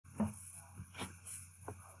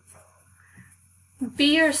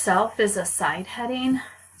Be Yourself is a side heading,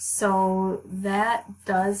 so that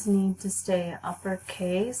does need to stay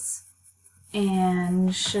uppercase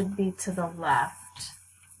and should be to the left.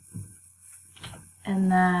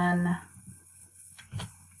 And then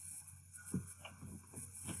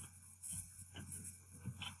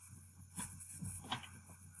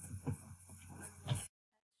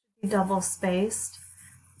double spaced.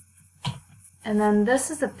 And then this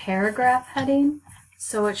is a paragraph heading,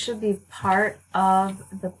 so it should be part of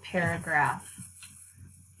the paragraph.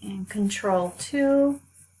 And Control 2,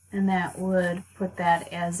 and that would put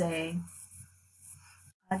that as a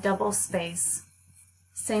double space.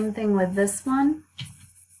 Same thing with this one.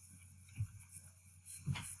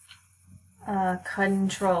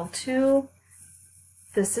 Control 2.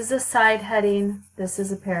 This is a side heading, this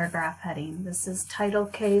is a paragraph heading, this is title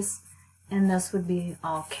case, and this would be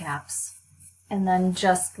all caps. And then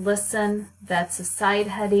Just Listen, that's a side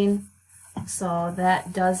heading, so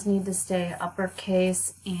that does need to stay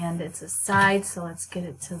uppercase, and it's a side, so let's get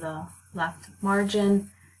it to the left margin.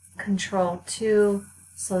 Control 2,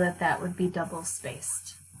 so that would be double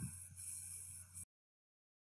spaced.